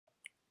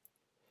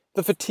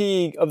The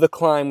fatigue of the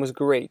climb was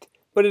great,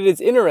 but it is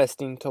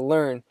interesting to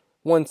learn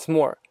once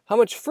more how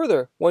much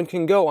further one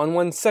can go on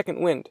one's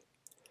second wind.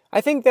 I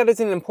think that is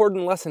an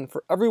important lesson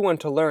for everyone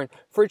to learn,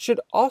 for it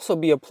should also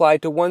be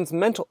applied to one's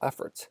mental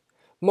efforts.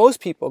 Most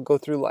people go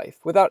through life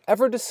without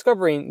ever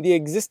discovering the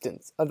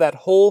existence of that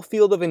whole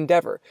field of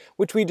endeavor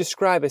which we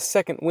describe as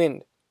second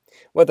wind.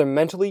 Whether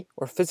mentally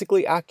or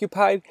physically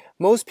occupied,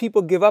 most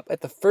people give up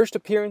at the first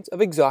appearance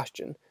of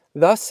exhaustion.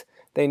 Thus,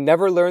 they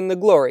never learn the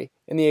glory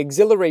and the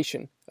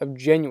exhilaration of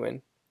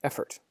genuine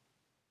effort.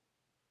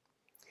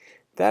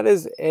 That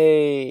is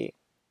a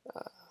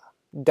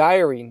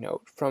diary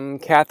note from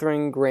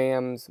Katharine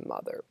Graham's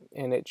mother,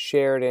 and it's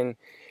shared in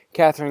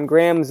Katharine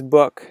Graham's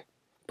book,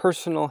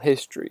 Personal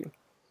History.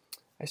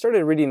 I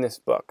started reading this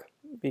book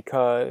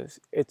because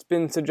it's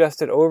been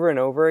suggested over and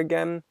over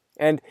again,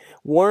 and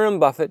Warren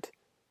Buffett,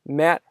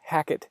 Matt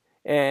Hackett,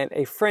 and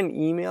a friend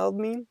emailed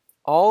me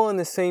all in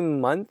the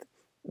same month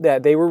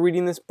that they were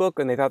reading this book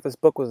and they thought this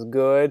book was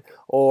good,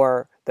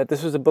 or that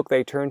this was a book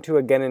they turned to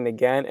again and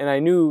again, and I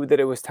knew that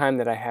it was time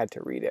that I had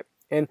to read it.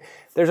 And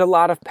there's a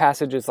lot of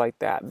passages like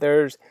that.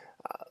 There's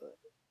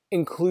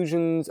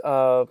inclusions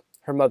of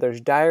her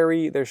mother's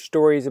diary. There's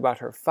stories about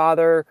her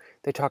father.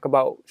 She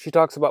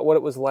talks about what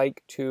it was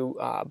like to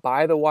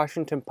buy the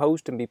Washington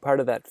Post and be part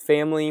of that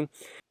family.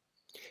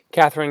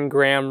 Katharine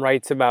Graham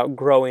writes about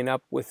growing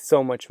up with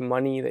so much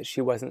money that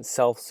she wasn't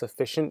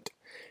self-sufficient.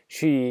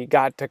 She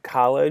got to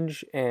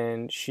college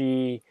and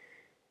she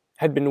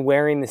had been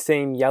wearing the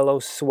same yellow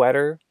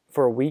sweater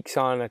for weeks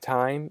on a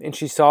time, and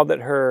she saw that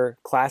her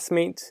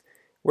classmates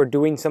were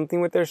doing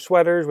something with their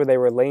sweaters where they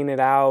were laying it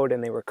out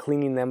and they were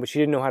cleaning them, but she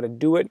didn't know how to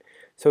do it.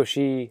 So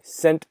she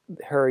sent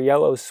her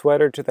yellow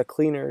sweater to the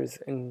cleaners,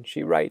 and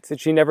she writes that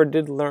she never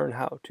did learn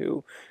how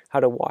to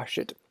wash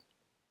it.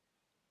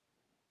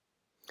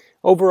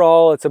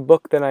 Overall, it's a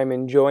book that I'm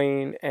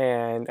enjoying,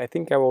 and I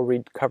think I will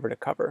read cover to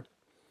cover.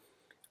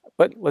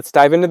 But let's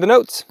dive into the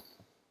notes.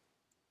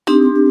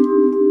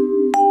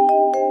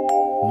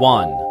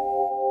 1.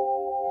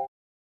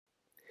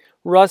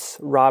 Russ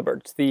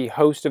Roberts, the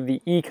host of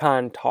the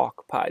Econ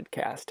Talk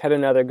podcast, had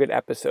another good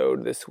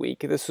episode this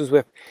week. This was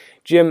with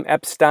Jim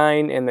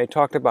Epstein, and they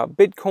talked about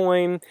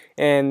Bitcoin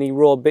and the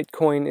role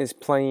Bitcoin is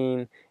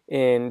playing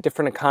in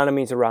different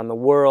economies around the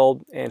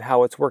world and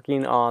how it's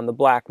working on the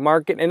black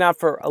market, and not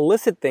for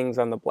illicit things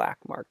on the black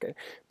market,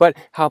 but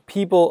how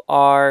people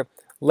are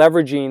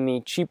leveraging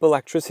the cheap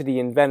electricity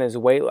in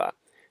Venezuela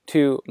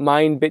to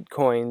mine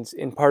Bitcoins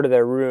in part of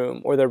their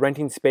room, or they're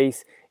renting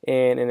space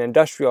in an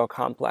industrial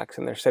complex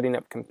and they're setting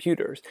up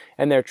computers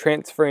and they're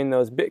transferring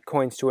those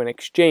Bitcoins to an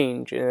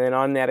exchange, and then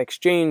on that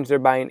exchange they're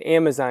buying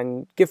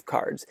Amazon gift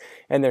cards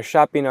and they're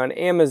shopping on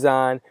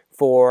Amazon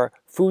for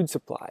food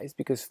supplies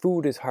because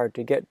food is hard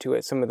to get to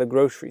at some of the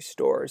grocery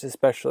stores,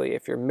 especially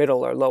if you're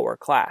middle or lower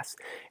class,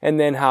 and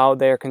then how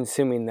they're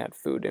consuming that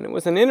food. And it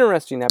was an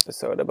interesting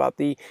episode about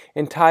the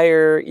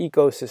entire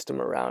ecosystem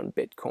around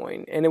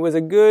Bitcoin, and it was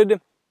a good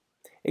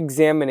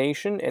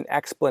examination and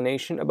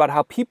explanation about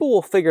how people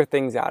will figure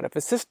things out. If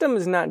a system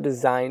is not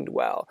designed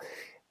well,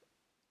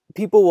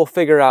 people will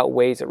figure out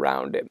ways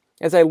around it.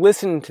 As I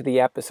listened to the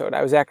episode,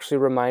 I was actually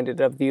reminded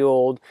of the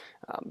old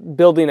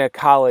building a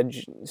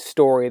college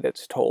story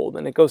that's told,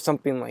 and it goes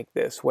something like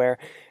this, where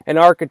an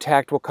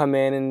architect will come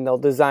in and they'll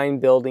design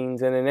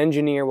buildings, and an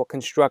engineer will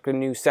construct a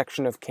new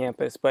section of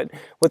campus, but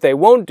what they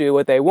won't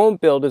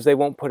build is they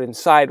won't put in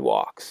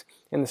sidewalks.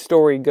 And the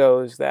story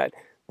goes that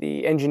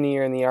the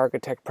engineer and the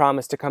architect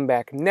promise to come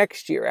back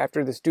next year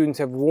after the students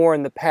have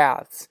worn the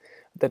paths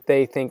that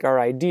they think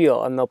are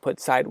ideal, and they'll put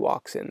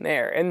sidewalks in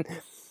there. And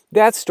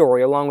that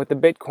story, along with the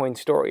Bitcoin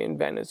story in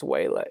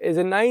Venezuela, is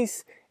a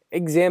nice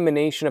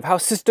examination of how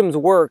systems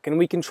work, and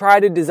we can try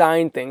to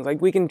design things,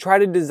 like we can try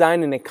to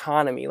design an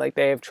economy like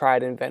they have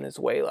tried in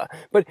Venezuela,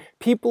 but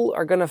people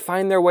are going to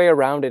find their way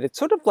around it. It's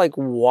sort of like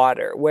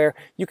water, where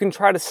you can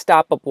try to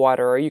stop up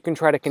water or you can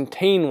try to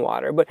contain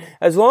water, but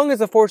as long as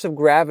the force of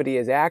gravity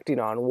is acting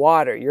on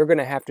water, you're going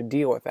to have to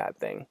deal with that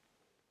thing.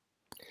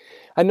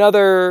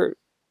 Another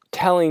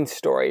telling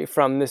story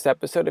from this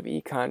episode of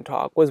Econ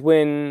Talk was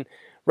when,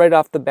 right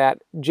off the bat,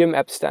 Jim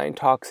Epstein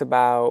talks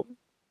about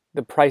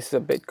the price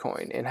of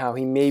Bitcoin and how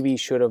he maybe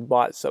should have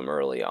bought some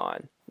early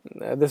on.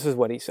 This is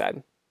what he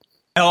said.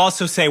 I'll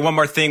also say one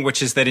more thing,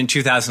 which is that in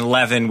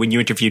 2011, when you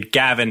interviewed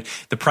Gavin,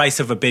 the price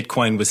of a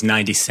Bitcoin was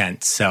 90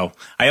 cents. So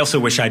I also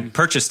wish I'd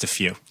purchased a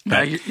few.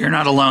 No, you're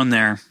not alone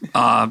there.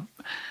 I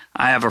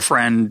have a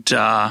friend,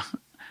 a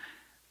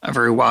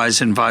very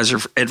wise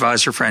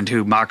advisor friend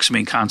who mocks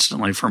me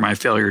constantly for my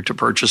failure to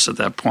purchase at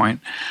that point.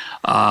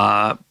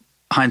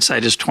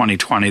 Hindsight is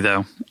 20/20,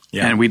 though.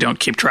 Yeah. And we don't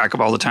keep track of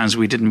all the times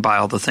we didn't buy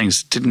all the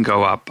things that didn't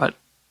go up, but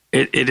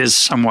it is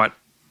somewhat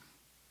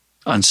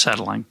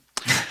unsettling.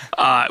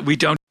 We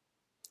don't.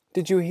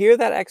 Did you hear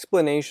that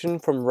explanation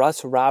from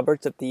Russ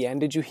Roberts at the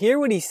end? Did you hear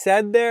what he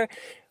said there?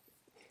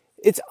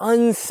 it's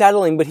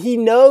unsettling, but he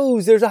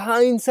knows there's a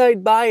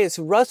hindsight bias.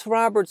 Russ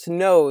Roberts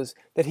knows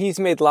that he's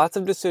made lots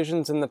of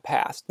decisions in the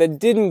past that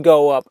didn't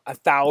go up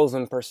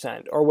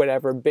 1,000% or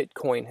whatever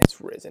Bitcoin has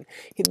risen.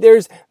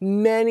 There's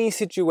many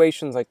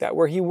situations like that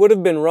where he would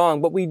have been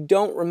wrong, but we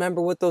don't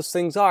remember what those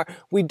things are.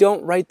 We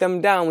don't write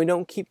them down. We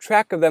don't keep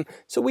track of them.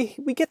 So we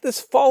get this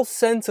false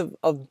sense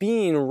of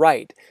being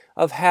right,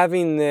 of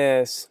having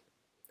this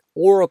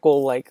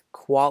oracle-like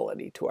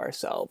quality to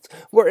ourselves,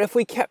 where if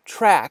we kept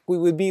track, we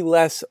would be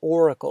less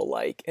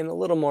oracle-like and a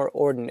little more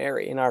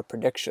ordinary in our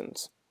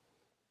predictions.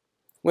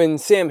 When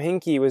Sam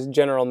Hinkie was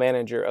general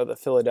manager of the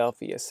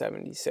Philadelphia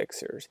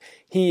 76ers,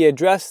 he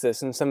addressed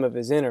this in some of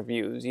his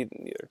interviews,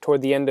 either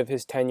toward the end of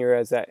his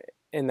tenure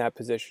in that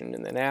position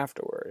and then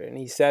afterward. And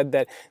he said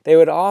that they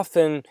would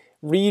often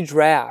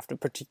redraft a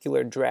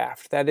particular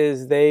draft. That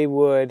is, they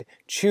would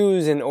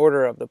choose an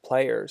order of the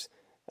players,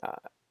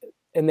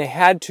 and they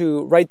had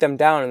to write them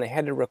down and they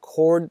had to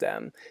record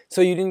them.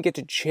 So you didn't get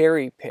to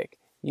cherry pick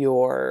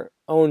your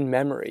own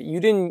memory. You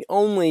didn't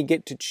only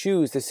get to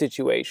choose the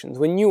situations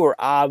when you were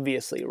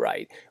obviously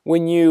right,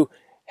 when you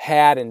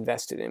had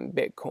invested in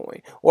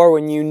Bitcoin, or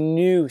when you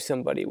knew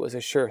somebody was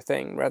a sure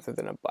thing rather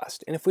than a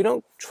bust. And if we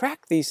don't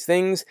track these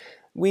things,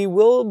 we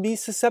will be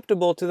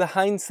susceptible to the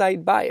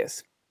hindsight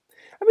bias.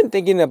 I've been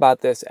thinking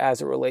about this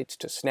as it relates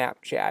to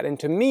Snapchat, and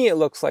to me it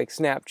looks like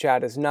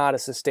Snapchat is not a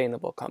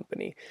sustainable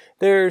company.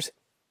 There's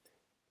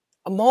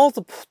a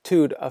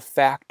multitude of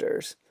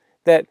factors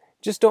that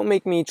just don't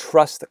make me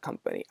trust the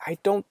company. I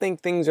don't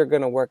think things are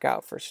going to work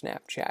out for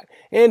Snapchat.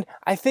 And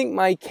I think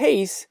my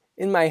case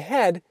in my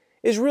head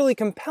is really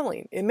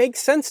compelling. It makes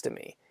sense to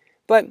me.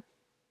 But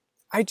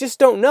I just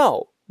don't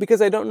know,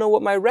 because I don't know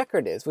what my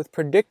record is with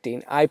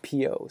predicting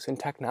IPOs and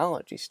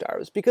technology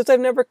stars, because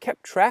I've never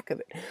kept track of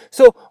it.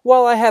 So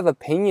while I have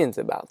opinions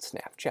about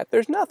Snapchat,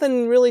 there's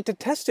nothing really to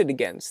test it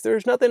against.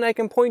 There's nothing I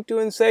can point to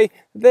and say,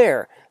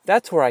 there,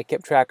 that's where I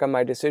kept track of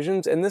my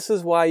decisions, and this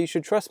is why you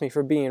should trust me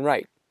for being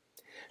right.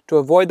 To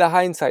avoid the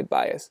hindsight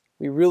bias,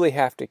 we really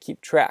have to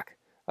keep track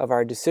of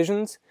our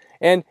decisions,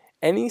 and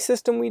any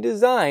system we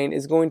design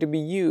is going to be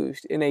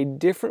used in a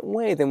different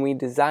way than we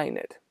design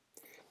it,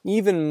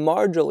 even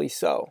marginally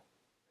so.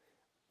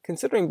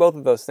 Considering both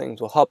of those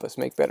things will help us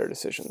make better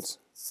decisions.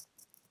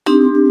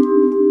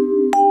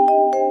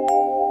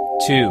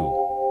 2.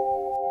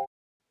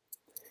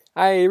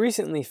 I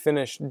recently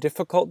finished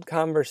Difficult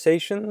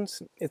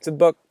Conversations. It's a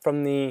book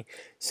from the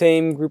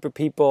same group of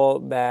people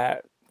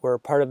that were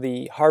part of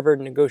the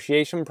Harvard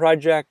Negotiation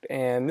Project,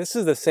 and this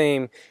is the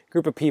same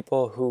group of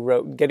people who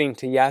wrote Getting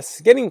to Yes.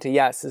 Getting to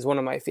Yes is one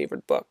of my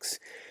favorite books.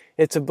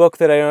 It's a book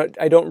that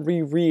I don't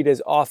reread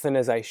as often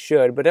as I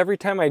should, but every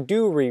time I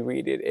do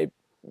reread it, it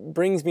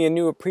brings me a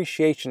new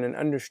appreciation and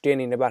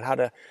understanding about how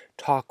to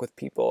talk with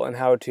people and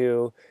how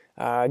to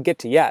get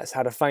to yes,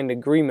 how to find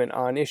agreement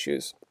on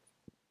issues.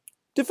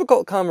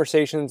 Difficult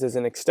Conversations is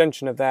an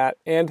extension of that,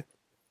 and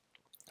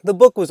the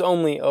book was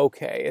only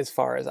okay as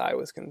far as I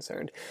was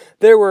concerned.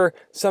 There were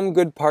some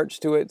good parts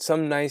to it,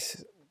 some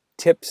nice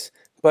tips,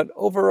 but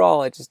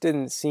overall it just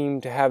didn't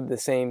seem to have the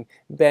same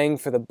bang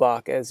for the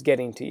buck as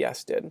Getting to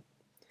Yes did.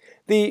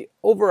 The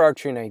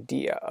overarching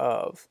idea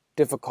of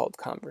Difficult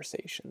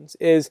Conversations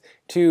is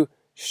to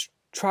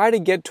try to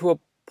get to a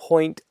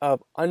point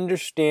of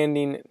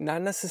understanding,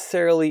 not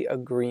necessarily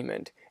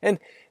agreement. And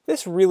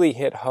this really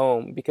hit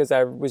home because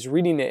I was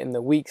reading it in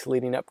the weeks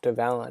leading up to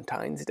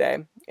Valentine's Day.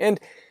 And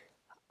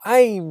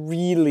I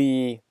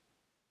really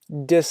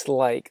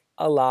dislike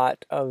a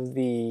lot of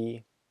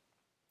the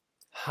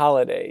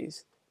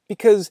holidays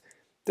because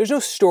there's no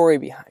story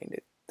behind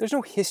it. There's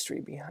no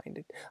history behind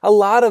it. A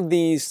lot of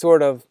these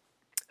sort of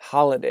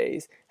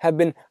holidays have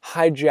been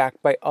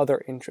hijacked by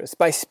other interests,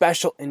 by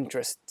special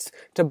interests,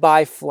 to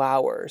buy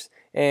flowers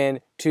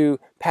and to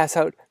pass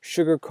out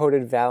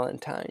sugar-coated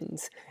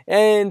valentines.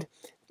 And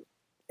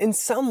in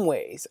some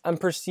ways, I'm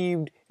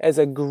perceived as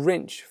a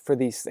Grinch for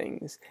these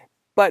things.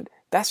 But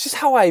that's just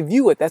how I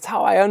view it. That's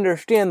how I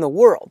understand the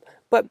world.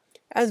 But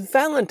as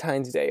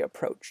Valentine's Day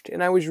approached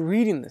and I was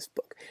reading this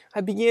book,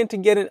 I began to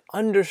get an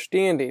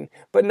understanding,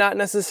 but not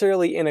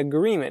necessarily an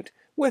agreement,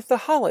 with the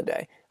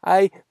holiday.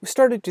 I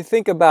started to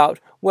think about,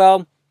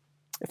 well,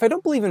 if I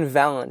don't believe in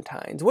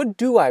Valentine's, what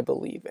do I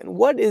believe in?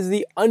 What is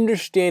the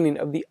understanding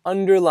of the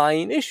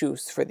underlying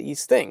issues for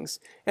these things?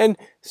 And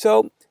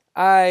so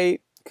I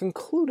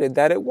concluded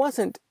that it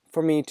wasn't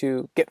for me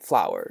to get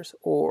flowers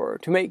or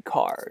to make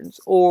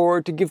cards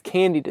or to give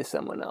candy to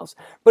someone else,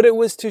 but it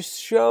was to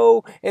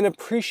show an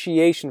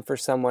appreciation for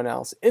someone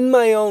else in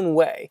my own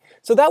way.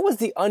 So that was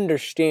the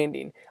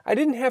understanding. I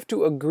didn't have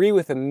to agree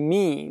with the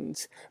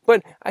means,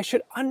 but I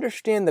should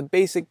understand the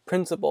basic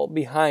principle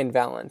behind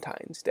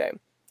Valentine's Day.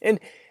 And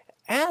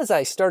as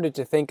I started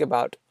to think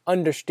about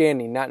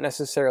understanding, not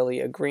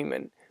necessarily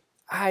agreement,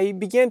 I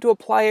began to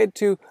apply it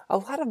to a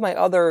lot of my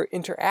other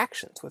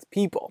interactions with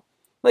people.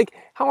 Like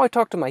how I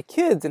talk to my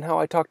kids and how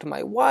I talk to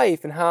my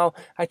wife and how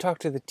I talk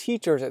to the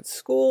teachers at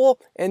school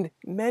and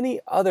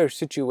many other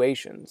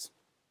situations.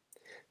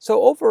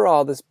 So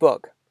overall, this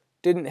book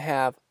didn't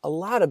have a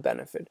lot of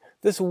benefit.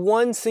 This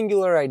one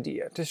singular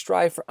idea, to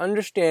strive for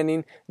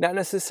understanding, not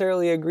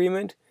necessarily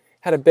agreement,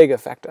 had a big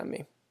effect on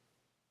me.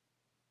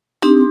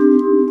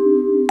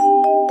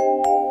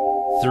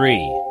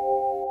 3.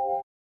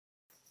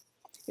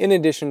 In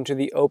addition to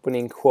the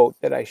opening quote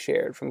that I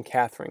shared from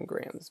Katharine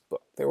Graham's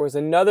book, there was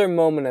another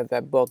moment of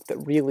that book that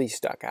really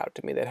stuck out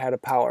to me that had a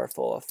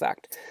powerful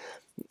effect.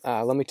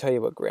 Let me tell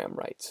you what Graham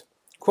writes.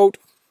 Quote,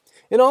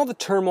 "In all the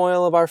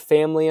turmoil of our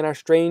family and our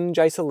strange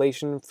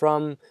isolation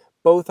from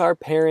both our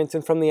parents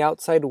and from the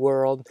outside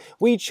world,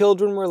 we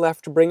children were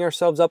left to bring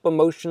ourselves up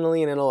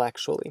emotionally and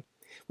intellectually.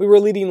 We were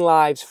leading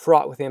lives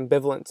fraught with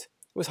ambivalence.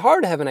 It was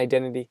hard to have an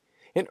identity.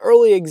 An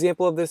early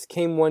example of this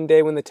came one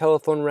day when the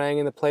telephone rang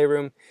in the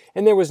playroom,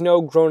 and there was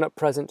no grown-up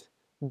present.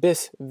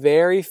 Biss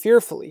very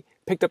fearfully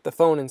picked up the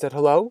phone and said,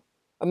 'Hello?'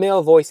 A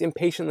male voice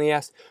impatiently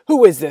asked,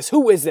 'Who is this?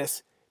 Who is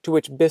this?' To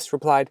which Biss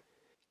replied,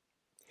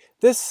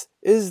 'This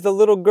is the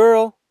little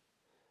girl.'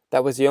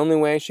 That was the only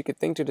way she could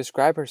think to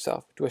describe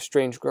herself to a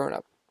strange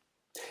grown-up.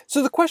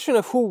 So the question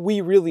of who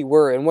we really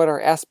were and what our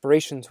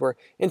aspirations were,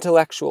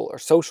 intellectual or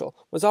social,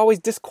 was always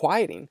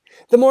disquieting.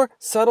 The more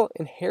subtle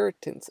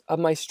inheritance of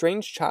my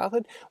strange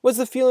childhood was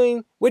the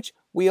feeling, which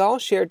we all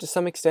shared to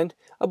some extent,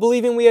 of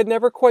believing we had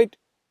never quite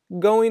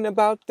going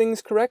about things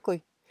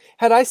correctly.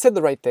 Had I said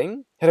the right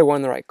thing? Had I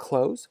worn the right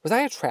clothes? Was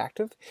I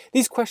attractive?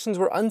 These questions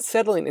were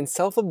unsettling and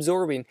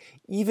self-absorbing,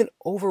 even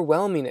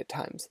overwhelming at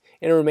times,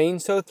 and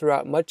remained so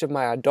throughout much of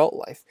my adult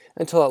life,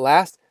 until at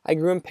last I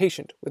grew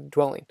impatient with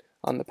dwelling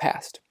on the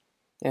past."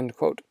 End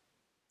quote.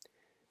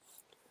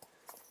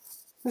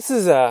 This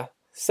is a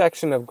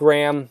section of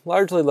Graham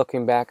largely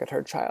looking back at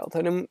her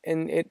childhood,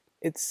 and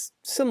it's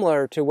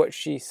similar to what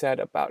she said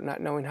about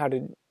not knowing how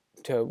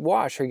to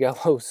wash her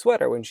yellow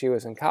sweater when she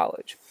was in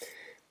college.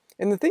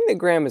 And the thing that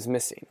Graham is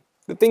missing,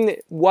 the thing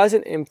that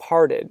wasn't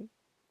imparted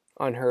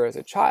on her as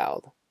a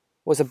child,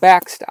 was a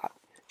backstop.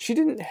 She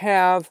didn't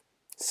have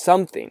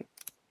something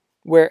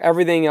where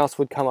everything else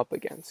would come up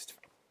against.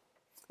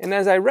 And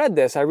as I read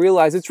this, I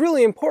realized it's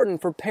really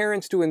important for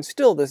parents to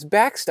instill this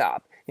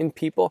backstop in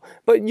people,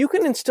 but you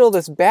can instill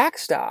this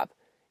backstop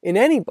in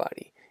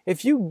anybody.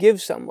 If you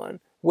give someone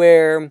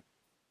where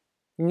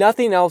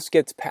nothing else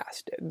gets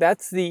past it,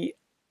 that's the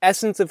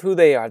essence of who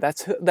they are.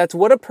 That's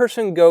what a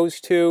person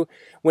goes to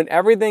when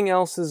everything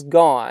else is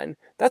gone.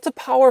 That's a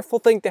powerful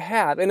thing to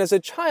have. And as a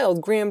child,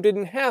 Graham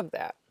didn't have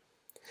that.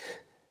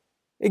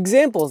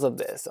 Examples of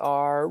this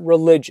are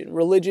religion.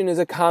 Religion is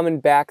a common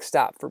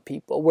backstop for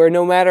people, where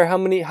no matter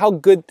how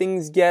good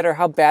things get or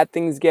how bad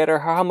things get or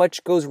how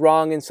much goes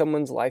wrong in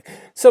someone's life,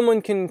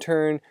 someone can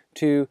turn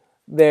to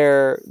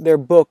their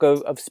book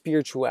of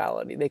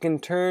spirituality. They can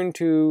turn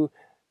to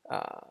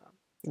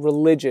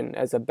religion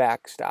as a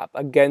backstop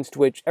against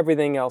which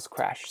everything else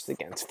crashes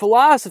against.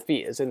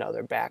 Philosophy is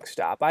another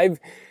backstop. I've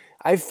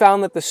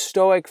found that the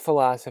Stoic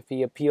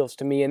philosophy appeals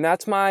to me, and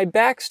that's my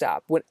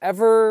backstop.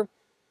 Whenever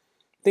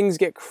things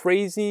get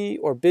crazy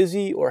or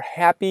busy or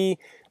happy,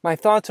 my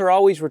thoughts are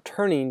always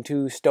returning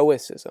to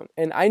Stoicism.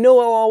 And I know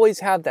I'll always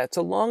have that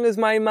so long as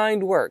my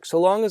mind works, so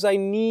long as I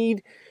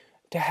need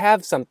to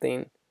have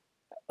something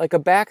like a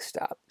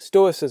backstop.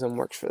 Stoicism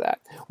works for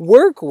that.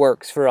 Work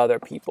works for other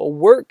people.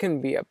 Work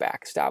can be a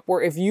backstop,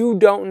 where if you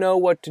don't know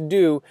what to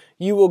do,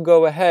 you will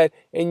go ahead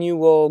and you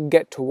will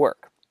get to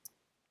work.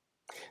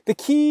 The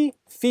key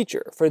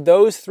feature for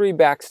those three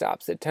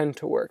backstops that tend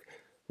to work,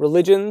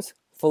 religions,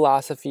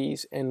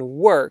 philosophies, and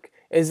work,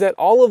 is that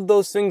all of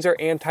those things are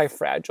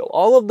anti-fragile.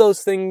 All of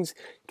those things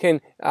can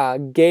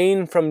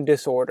gain from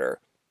disorder.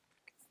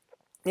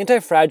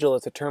 Anti-fragile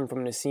is a term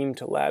from Nassim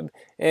Taleb,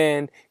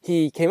 and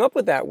he came up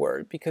with that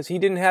word because he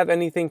didn't have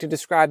anything to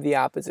describe the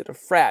opposite of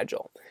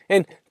fragile.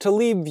 And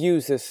Taleb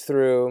views this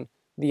through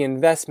the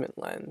investment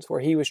lens, where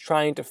he was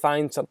trying to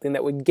find something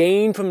that would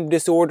gain from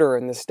disorder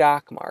in the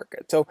stock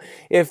market. So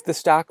if the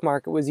stock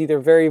market was either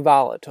very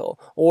volatile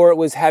or it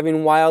was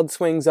having wild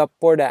swings up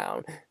or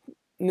down,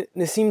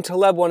 Nassim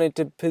Taleb wanted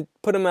to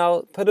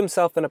put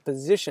himself in a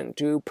position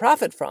to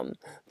profit from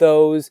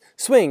those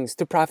swings,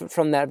 to profit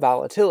from that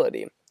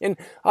volatility. And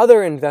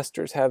other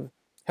investors have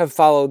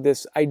followed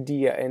this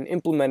idea and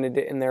implemented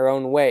it in their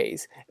own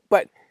ways.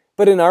 But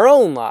in our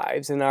own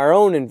lives, in our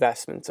own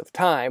investments of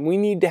time, we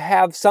need to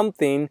have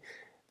something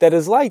that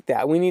is like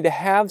that. We need to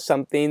have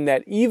something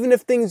that even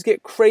if things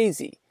get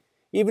crazy,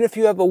 even if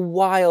you have a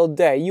wild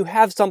day, you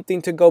have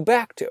something to go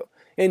back to.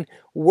 And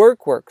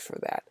work works for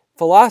that.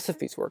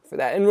 Philosophies work for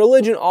that. And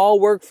religion all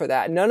work for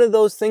that. None of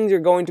those things are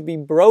going to be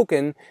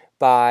broken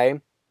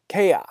by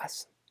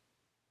chaos.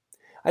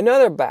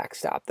 Another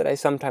backstop that I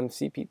sometimes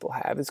see people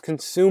have is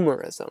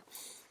consumerism.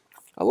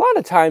 A lot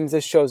of times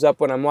this shows up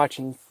when I'm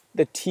watching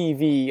the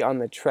TV on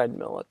the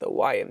treadmill at the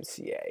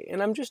YMCA.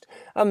 And I'm just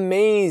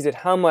amazed at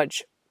how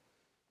much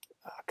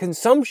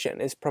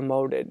consumption is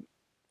promoted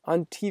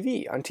on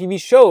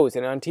TV shows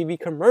and on TV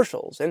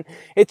commercials. And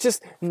it's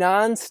just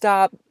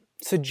nonstop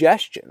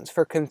suggestions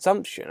for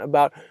consumption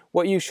about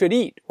what you should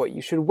eat, what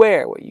you should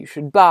wear, what you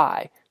should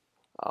buy,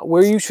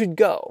 where you should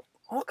go,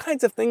 all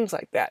kinds of things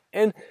like that.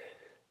 And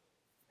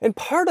And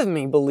part of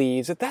me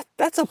believes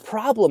that's a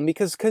problem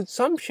because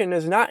consumption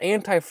is not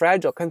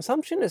anti-fragile.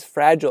 Consumption is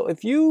fragile.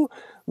 If you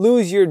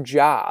lose your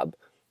job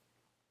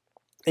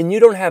and you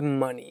don't have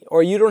money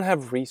or you don't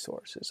have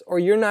resources or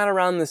you're not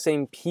around the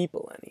same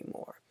people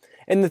anymore,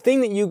 and the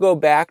thing that you go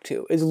back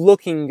to is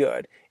looking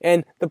good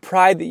and the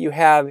pride that you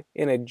have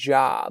in a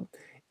job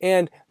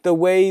and the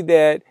way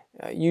that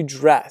you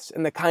dress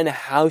and the kind of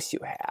house you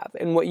have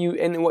and what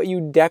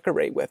you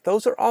decorate with.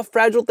 Those are all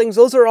fragile things.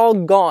 Those are all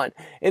gone.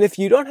 And if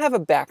you don't have a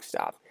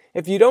backstop,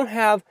 if you don't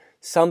have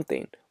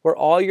something where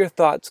all your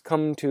thoughts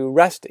come to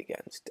rest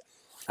against,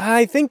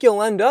 I think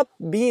you'll end up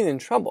being in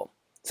trouble.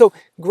 So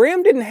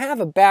Graham didn't have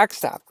a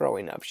backstop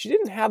growing up. She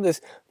didn't have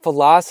this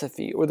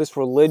philosophy or this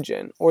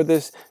religion or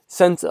this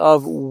sense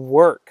of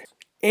work.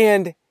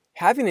 And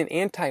having an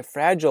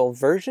anti-fragile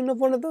version of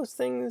one of those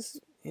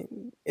things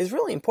is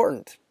really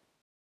important.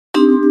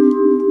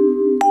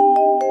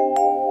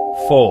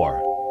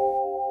 4.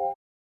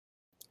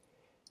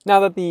 Now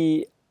that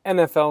the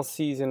NFL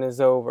season is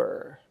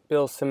over,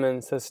 Bill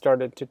Simmons has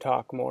started to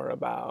talk more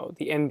about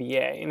the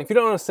NBA. And if you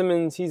don't know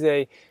Simmons, he's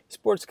a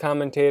sports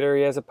commentator.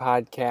 He has a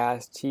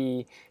podcast.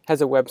 He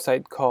has a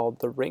website called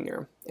The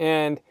Ringer.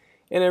 And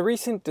in a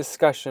recent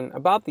discussion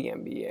about the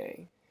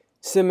NBA,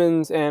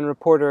 Simmons and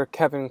reporter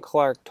Kevin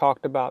Clark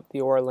talked about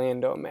the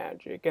Orlando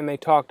Magic. And they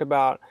talked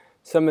about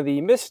some of the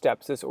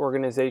missteps this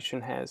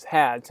organization has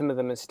had, some of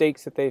the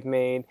mistakes that they've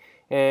made,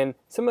 and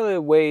some of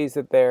the ways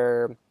that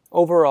their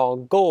overall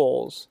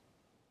goals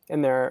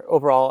and their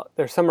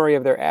summary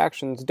of their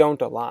actions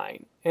don't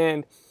align.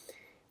 And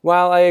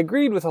while I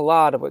agreed with a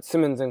lot of what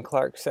Simmons and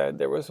Clark said,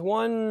 there was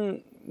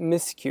one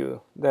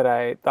miscue that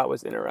I thought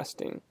was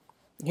interesting.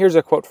 Here's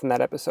a quote from that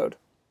episode.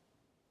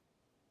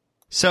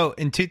 So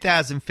in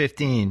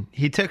 2015,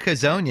 he took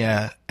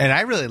Hezonja, and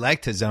I really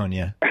liked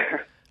Hezonja.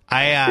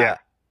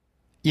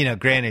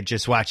 Granted,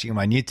 just watching him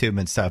on YouTube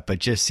and stuff, but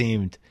just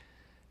seemed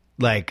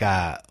like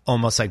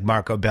almost like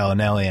Marco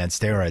Bellinelli on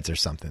steroids or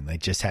something.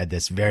 Like just had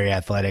this very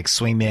athletic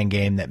swingman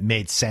game that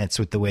made sense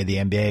with the way the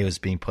NBA was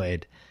being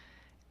played.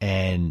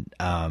 And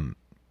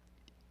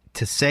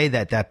to say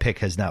that pick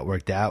has not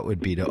worked out would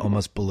be to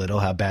almost belittle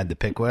how bad the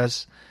pick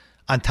was.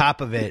 On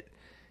top of it,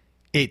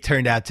 it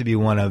turned out to be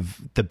one of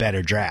the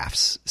better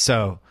drafts.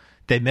 So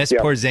they missed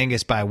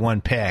Porzingis by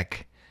one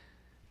pick,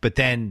 but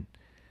then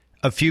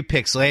a few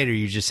picks later,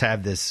 you just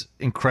have this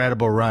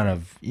incredible run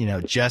of,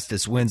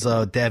 Justice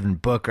Winslow, Devin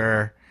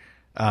Booker.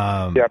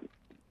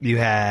 You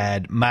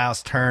had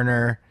Miles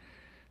Turner,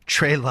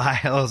 Trey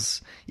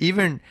Lyles,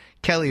 even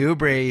Kelly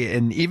Oubre,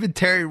 and even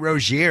Terry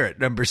Rozier at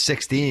number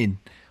 16.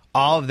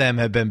 All of them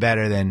have been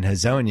better than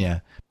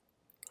Hezonja.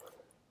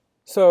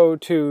 So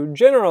to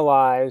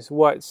generalize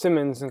what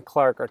Simmons and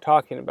Clark are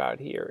talking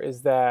about here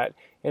is that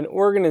an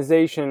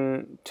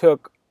organization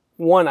took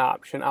one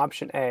option,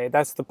 option A,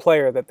 that's the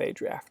player that they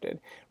drafted,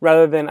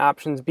 rather than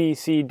options B,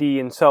 C, D,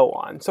 and so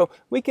on. So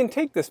we can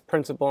take this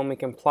principle and we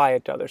can apply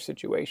it to other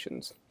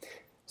situations.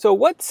 So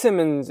what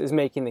Simmons is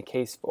making the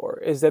case for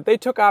is that they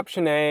took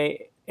option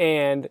A,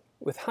 and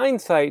with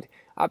hindsight,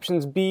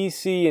 options B,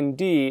 C, and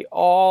D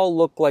all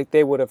look like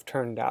they would have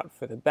turned out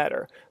for the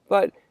better.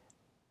 But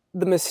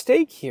the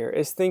mistake here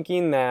is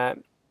thinking that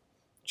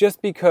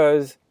just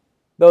because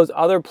those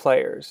other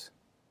players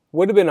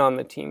would have been on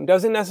the team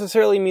doesn't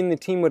necessarily mean the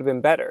team would have been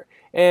better.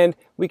 And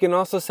we can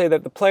also say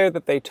that the player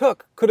that they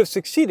took could have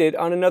succeeded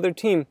on another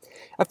team.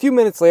 A few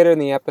minutes later in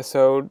the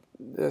episode,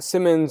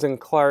 Simmons and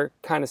Clark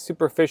kind of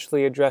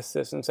superficially address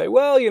this and say,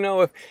 well,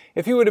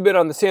 if he would have been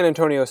on the San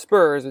Antonio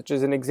Spurs, which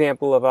is an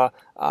example of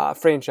a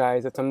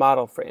franchise that's a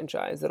model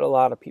franchise that a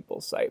lot of people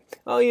cite,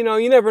 well, you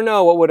never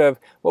know what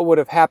would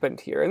have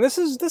happened here. And this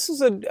is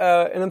an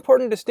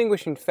important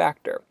distinguishing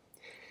factor.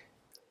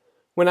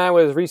 When I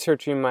was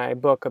researching my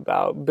book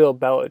about Bill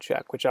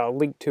Belichick, which I'll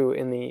link to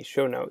in the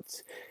show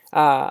notes,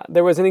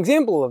 there was an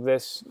example of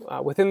this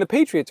within the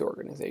Patriots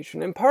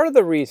organization. And part of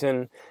the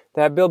reason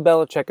that Bill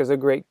Belichick is a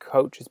great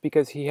coach is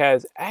because he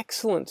has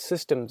excellent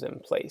systems in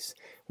place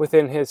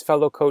within his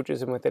fellow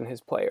coaches and within his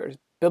players.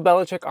 Bill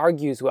Belichick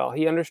argues well.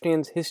 He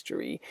understands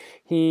history.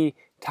 He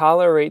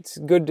tolerates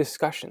good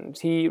discussions.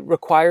 He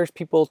requires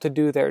people to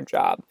do their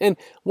job. And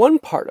one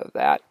part of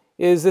that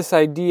is this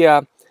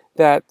idea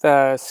that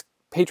the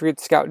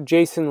Patriots scout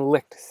Jason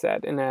Licht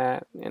said in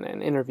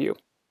an interview.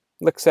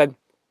 Licht said,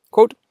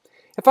 quote,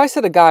 "If I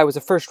said a guy was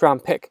a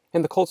first-round pick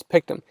and the Colts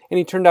picked him and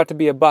he turned out to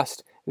be a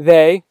bust,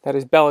 they, that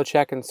is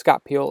Belichick and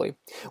Scott Pioli,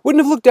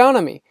 wouldn't have looked down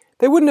on me.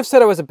 They wouldn't have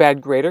said I was a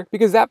bad grader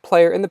because that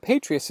player in the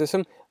Patriots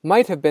system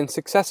might have been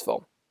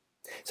successful."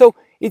 So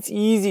it's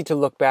easy to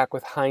look back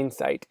with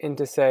hindsight and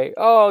to say,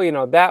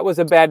 that was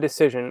a bad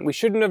decision. We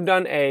shouldn't have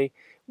done A.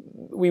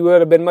 We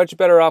would have been much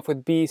better off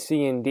with B,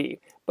 C, and D.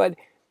 But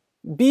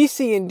B,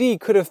 C, and D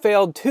could have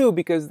failed too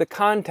because the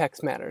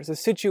context matters, the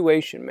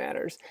situation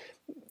matters.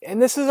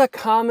 And this is a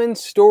common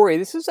story.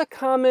 This is a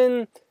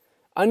common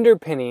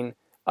underpinning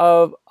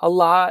of a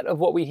lot of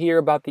what we hear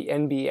about the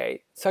NBA.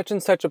 Such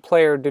and such a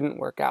player didn't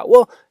work out.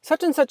 Well,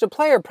 such and such a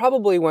player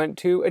probably went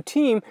to a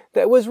team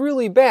that was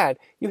really bad.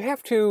 You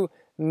have to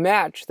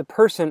match the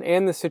person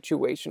and the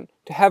situation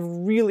to have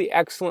really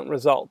excellent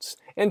results.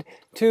 And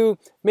to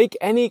make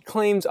any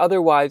claims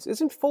otherwise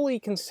isn't fully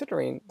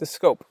considering the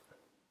scope.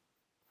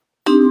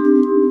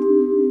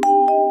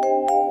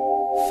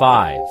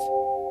 5.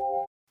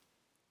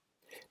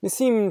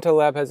 Nassim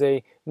Taleb has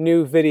a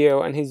new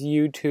video on his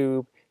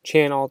YouTube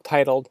channel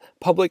titled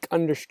Public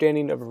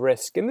Understanding of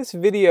Risk. And this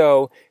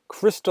video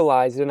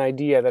crystallized an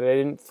idea that I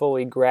didn't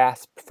fully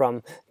grasp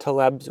from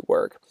Taleb's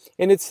work.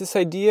 And it's this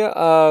idea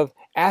of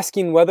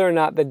asking whether or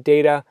not the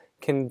data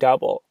can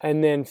double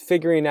and then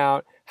figuring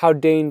out how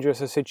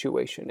dangerous a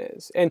situation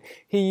is. And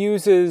he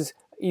uses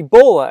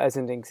Ebola as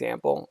an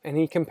example, and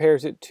he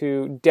compares it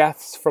to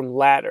deaths from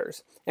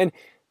ladders. And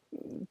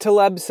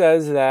Taleb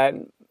says that,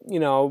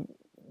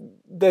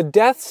 the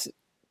deaths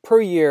per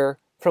year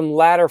from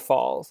ladder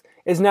falls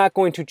is not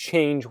going to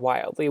change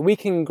wildly. We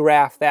can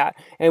graph that,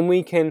 and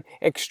we can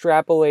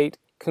extrapolate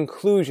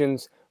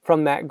conclusions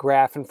from that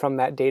graph and from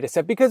that data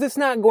set, because it's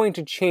not going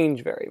to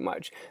change very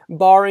much,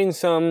 barring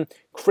some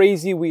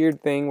crazy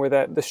weird thing where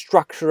the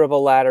structure of a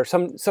ladder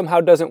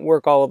somehow doesn't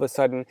work all of a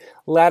sudden.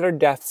 Ladder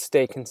deaths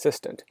stay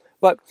consistent.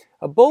 But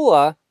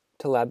Ebola,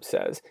 Taleb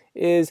says,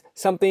 is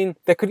something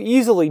that could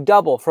easily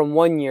double from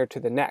one year to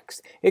the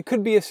next. It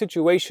could be a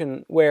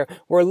situation where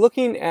we're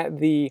looking at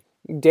the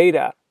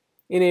data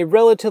in a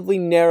relatively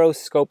narrow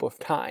scope of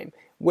time,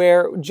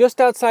 where just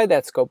outside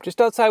that scope,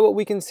 just outside what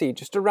we can see,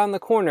 just around the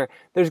corner,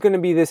 there's going to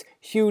be this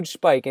huge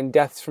spike in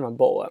deaths from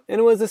Ebola. And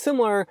it was a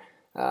similar,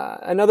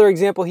 another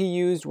example he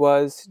used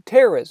was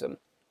terrorism.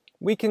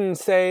 We can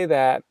say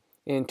that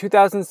in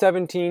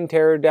 2017,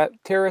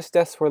 terrorist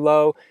deaths were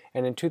low,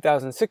 and in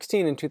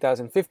 2016, and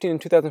 2015,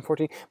 and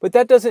 2014, but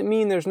that doesn't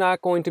mean there's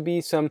not going to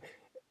be some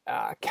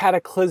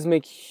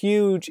cataclysmic,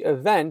 huge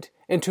event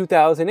in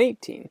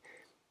 2018.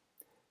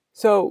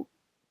 So,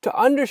 to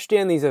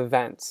understand these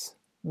events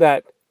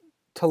that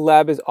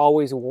Taleb is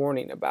always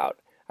warning about,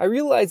 I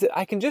realize that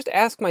I can just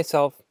ask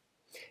myself,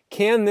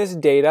 can this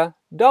data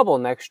double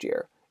next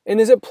year? And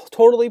is it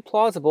totally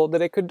plausible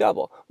that it could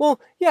double?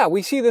 Well, yeah,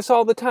 we see this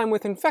all the time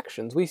with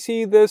infections. We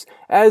see this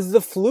as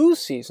the flu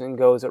season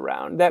goes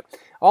around, that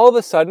all of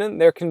a sudden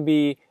there can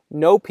be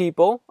no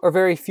people or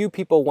very few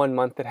people one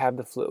month that have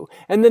the flu.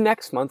 And the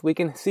next month we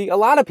can see a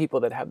lot of people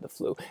that have the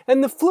flu.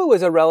 And the flu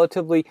is a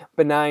relatively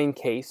benign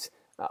case,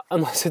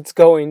 unless it's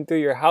going through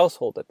your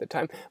household at the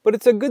time. But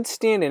it's a good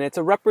stand-in. It's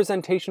a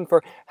representation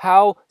for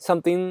how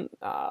something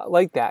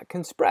like that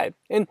can spread.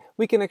 And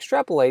we can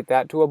extrapolate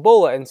that to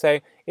Ebola and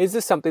say, is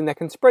this something that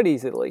can spread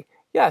easily?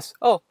 Yes.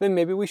 Oh, then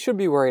maybe we should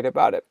be worried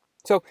about it.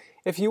 So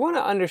if you want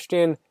to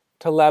understand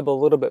Taleb a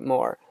little bit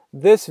more,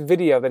 this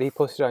video that he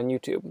posted on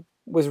YouTube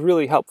was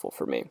really helpful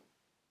for me.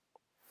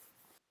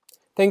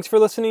 Thanks for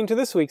listening to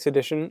this week's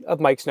edition of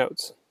Mike's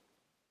Notes.